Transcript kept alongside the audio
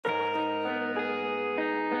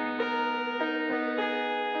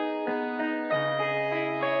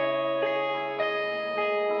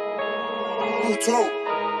talk.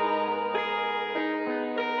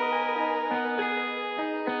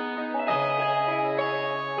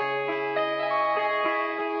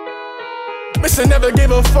 Bitch, I never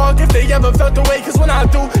gave a fuck if they ever felt the way, cause when I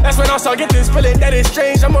do, that's when I start get this feeling that it's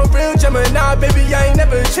strange. I'm a real Gemini, baby, I ain't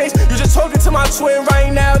never changed. You just talking to my twin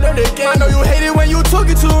right now, learn the game. I know you hate it when you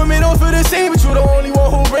talking to him, it don't feel the same, but you the only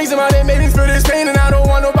one who brings him out and made me feel this pain. And I don't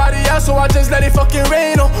want nobody else, so I just let it fucking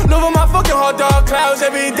rain on. Over my fucking heart, dark clouds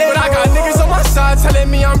every day. But I got niggas on my side telling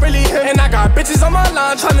me I'm really him, and I got bitches on my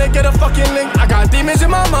line trying to get a fucking link. I got demons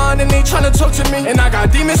in my mind and they trying to talk to me, and I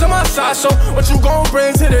got demons on my side, so what you gon'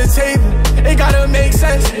 bring to the table? It gotta make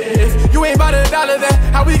sense. If you ain't bout a dollar, then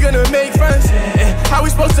how we gonna make friends? How we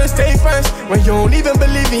supposed to stay friends when you don't even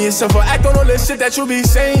believe in yourself or act on all the shit that you be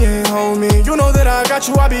saying, homie? You know that I got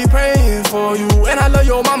you, I be praying for you, and I love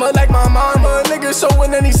your mama like my mama. Nigga, so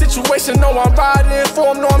in any situation, know I'm riding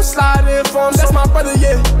for him, know I'm sliding for him. That's my brother,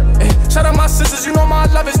 yeah. Shout out my sisters, you know my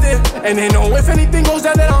love is there, and they know if anything goes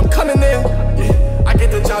down, then I'm coming in. Yeah, I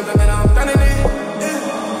get the job done and I'm done in it.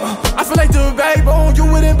 I feel like the backbone, you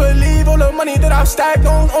wouldn't believe all the money that I've stacked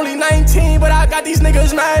on. Only 19, but I got these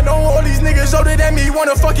niggas mad on. All these niggas older than me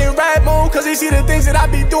wanna fucking rap on, cause they see the things that I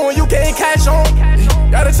be doing you can't catch on.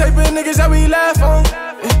 Y'all the type of niggas that we laugh on.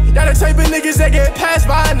 Y'all the type of niggas that get passed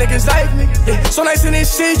by niggas like me. So nice in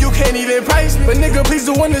this shit, you can't even price me. But nigga, please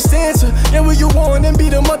do understand, sir. Yeah, when you want and be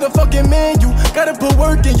the motherfucking man, you gotta put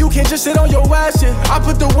work in, you can't just sit on your ass, yeah. I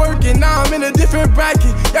put the work in, now I'm in a different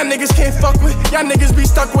bracket. Y'all niggas can't fuck with, y'all niggas be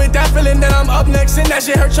stuck with that feeling that I'm up next, and that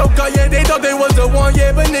shit hurt your gut, yeah. They thought they was the one,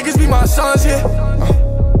 yeah, but niggas be my sons, yeah.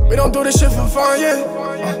 We don't do this shit for fun,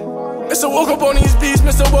 yeah. Mr. woke up on these beats,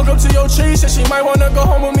 Mr. woke up to your tree. Said she might wanna go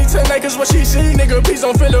home with me tonight, cause what she see. Nigga, please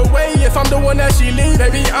don't feel away if I'm the one that she leave.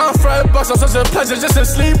 Baby, I'm Fred Bucks, I'm such a pleasure just to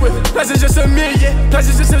sleep with. Pleasure just to meet, yeah.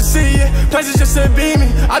 Pleasure just to see, yeah. Pleasure just to be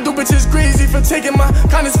me. I do bitches greasy for taking my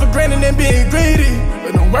kindness for granted and being greedy.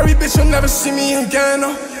 But don't worry, bitch, you'll never see me again,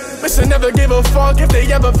 no. Bitch, I never give a fuck if they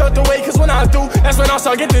ever felt the way, cause when I do, that's when I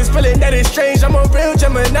start get this feeling that it's strange. I'm a real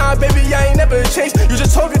Gemini, baby, I ain't never changed. You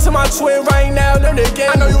just talking to my twin right now, learn the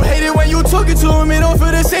game. I know you hate it when you talking to him, it don't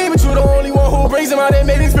feel the same, but you the only one who brings him out and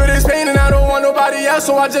made me feel this pain. And I don't want nobody else,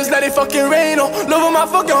 so I just let it fucking rain on. Over my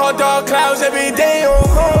fucking heart, dark clouds every day,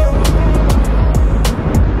 oh.